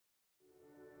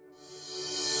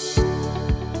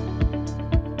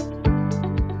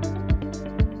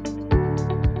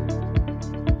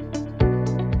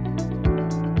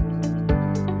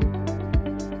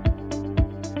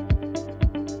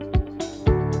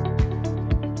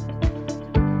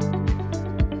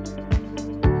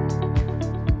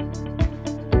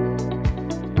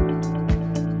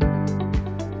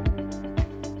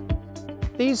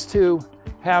these two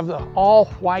have the all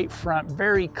white front,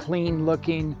 very clean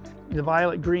looking. The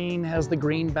violet green has the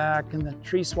green back and the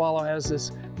tree swallow has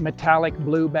this metallic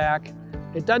blue back.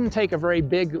 It doesn't take a very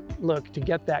big look to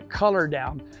get that color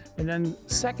down. And then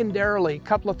secondarily, a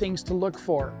couple of things to look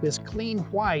for. This clean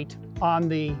white on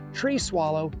the tree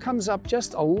swallow comes up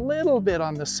just a little bit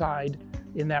on the side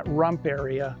in that rump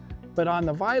area. But on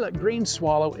the violet green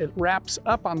swallow, it wraps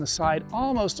up on the side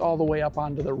almost all the way up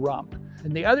onto the rump.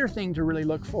 And the other thing to really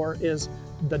look for is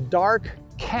the dark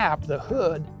cap, the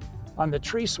hood, on the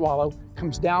tree swallow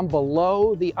comes down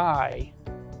below the eye.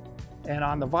 And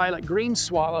on the violet green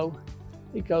swallow,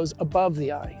 it goes above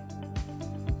the eye.